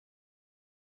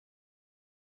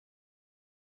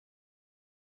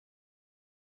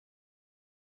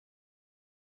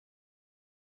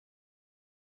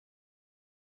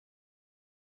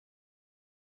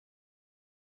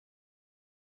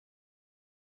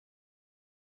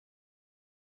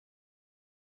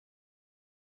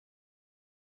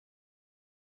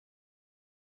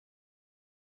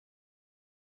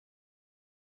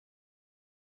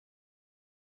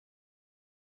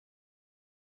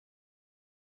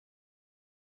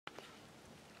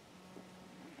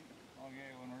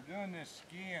Okay, when we're doing this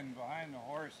skiing behind the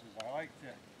horses, I like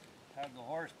to have the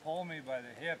horse pull me by the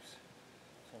hips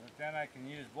so that then I can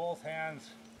use both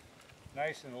hands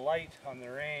nice and light on the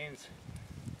reins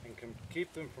and can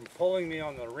keep them from pulling me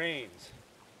on the reins.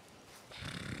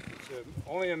 It's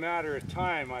only a matter of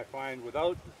time, I find,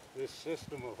 without this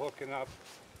system of hooking up.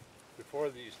 Before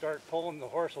you start pulling, the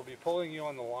horse will be pulling you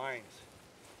on the lines.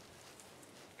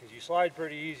 Because you slide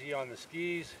pretty easy on the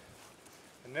skis,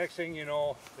 and next thing you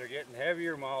know, they're getting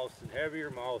heavier mouthed and heavier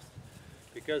mouthed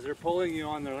because they're pulling you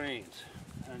on the reins.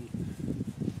 And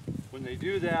when they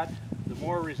do that, the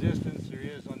more resistance there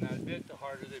is on that bit, the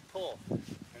harder they pull. And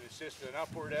it's just an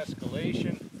upward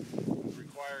escalation,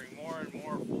 requiring more and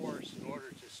more force in order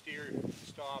to steer,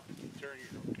 stop,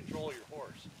 and control your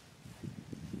horse.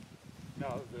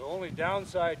 Now, the only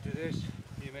downside to this,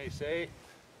 you may say,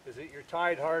 is that you're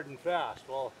tied hard and fast.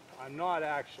 Well, I'm not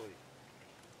actually.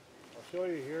 I'll show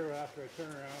you here after I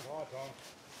turn around. Hold on.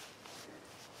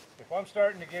 If I'm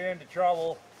starting to get into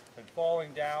trouble and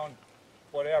falling down,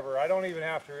 whatever, I don't even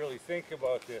have to really think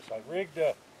about this. I've rigged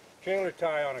a trailer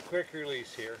tie on a quick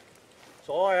release here.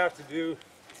 So all I have to do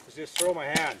is just throw my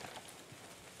hand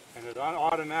and it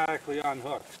automatically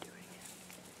unhooks.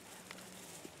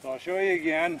 So I'll show you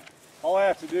again. All I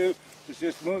have to do is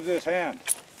just move this hand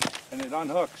and it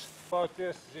unhooks. About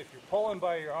this is if you're pulling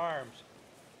by your arms,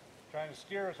 trying to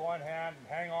steer with one hand and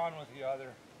hang on with the other.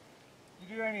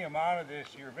 You do any amount of this,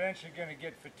 you're eventually going to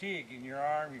get fatigue in your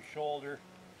arm, your shoulder.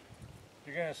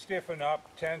 You're going to stiffen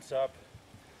up, tense up,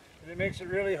 and it makes it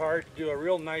really hard to do a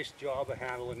real nice job of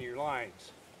handling your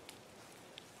lines.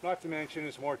 Not to mention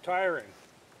it's more tiring.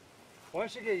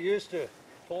 Once you get used to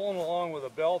pulling along with a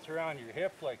belt around your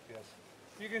hip like this,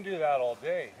 you can do that all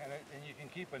day, and you can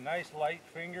keep a nice light,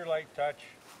 finger-light touch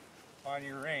on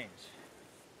your reins.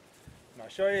 And I'll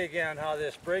show you again how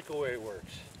this breakaway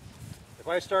works. If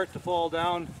I start to fall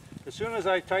down, as soon as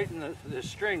I tighten the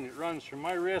string that runs from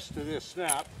my wrist to this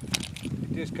snap,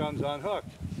 it just comes unhooked.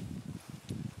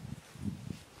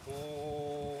 Oh.